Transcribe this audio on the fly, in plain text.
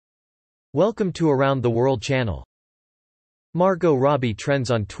Welcome to Around the World channel. Margot Robbie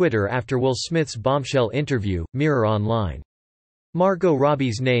trends on Twitter after Will Smith's bombshell interview, Mirror Online. Margot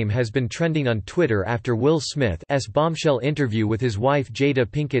Robbie's name has been trending on Twitter after Will Smith's bombshell interview with his wife Jada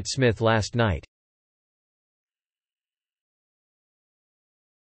Pinkett Smith last night.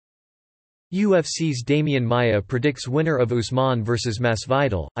 UFC's Demian Maia predicts winner of Usman vs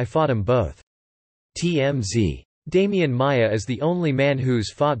Masvidal, "I fought 'em both." TMZ. Demian Maia is the only man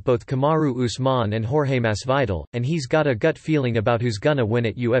who's fought both Kamaru Usman and Jorge Masvidal, and he's got a gut feeling about who's gonna win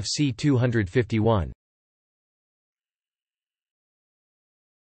at UFC 251.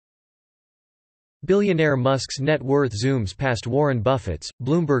 Billionaire Musk's net worth zooms past Warren Buffett's,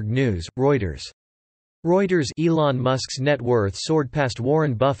 Bloomberg News, Reuters. Elon Musk's net worth soared past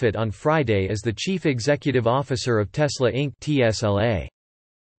Warren Buffett on Friday as the chief executive officer of Tesla Inc. (TSLA).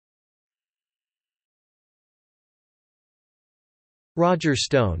 Roger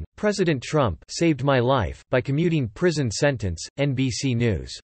Stone, President Trump saved my life by commuting prison sentence, NBC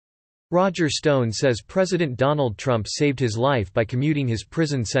News. Roger Stone says President Donald Trump saved his life by commuting his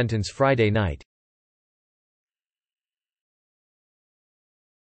prison sentence Friday night.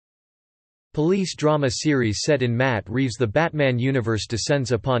 Police drama series set in Matt Reeves' The Batman universe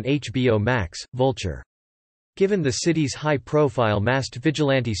descends upon HBO Max, Vulture. Given the city's high-profile masked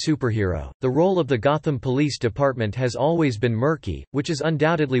vigilante superhero, the role of the Gotham Police Department has always been murky, which is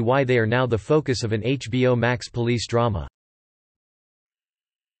undoubtedly why they are now the focus of an HBO Max police drama.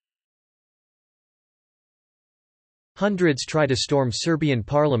 Hundreds try to storm Serbian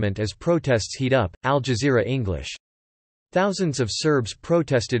parliament as protests heat up, Al Jazeera English. Thousands of Serbs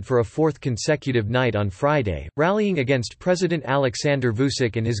protested for a fourth consecutive night on Friday, rallying against President Aleksandar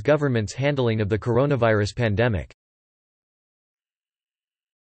Vučić and his government's handling of the coronavirus pandemic.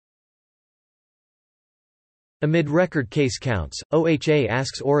 Amid record case counts, OHA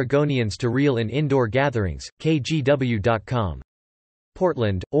asks Oregonians to reel in indoor gatherings, KGW.com.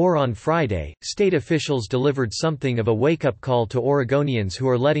 Portland, on Friday, state officials delivered something of a wake-up call to Oregonians who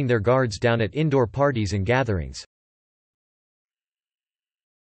are letting their guards down at indoor parties and gatherings.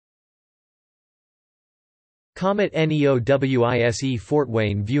 Comet NEOWISE Fort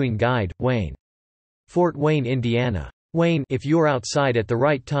Wayne Viewing Guide, Wayne. Fort Wayne, Indiana. Wayne, if you're outside at the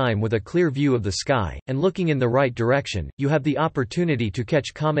right time with a clear view of the sky, and looking in the right direction, you have the opportunity to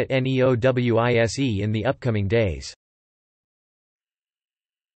catch Comet NEOWISE in the upcoming days.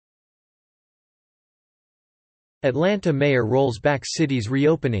 Atlanta mayor rolls back city's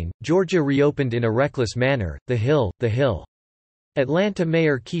reopening, Georgia reopened in a reckless manner, The Hill. Atlanta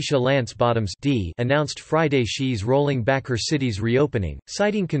Mayor Keisha Lance Bottoms announced Friday she's rolling back her city's reopening,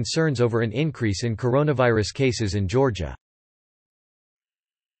 citing concerns over an increase in coronavirus cases in Georgia.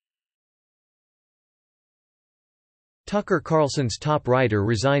 Tucker Carlson's top writer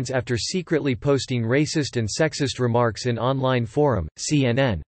resigns after secretly posting racist and sexist remarks in online forum,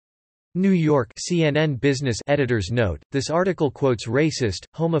 CNN. New York CNN Business editor's note, this article quotes racist,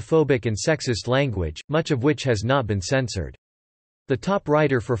 homophobic and sexist language, much of which has not been censored. The top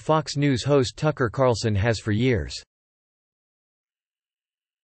writer for Fox News host Tucker Carlson has for years.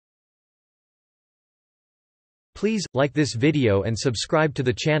 Please, like this video and subscribe to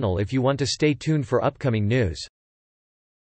the channel if you want to stay tuned for upcoming news.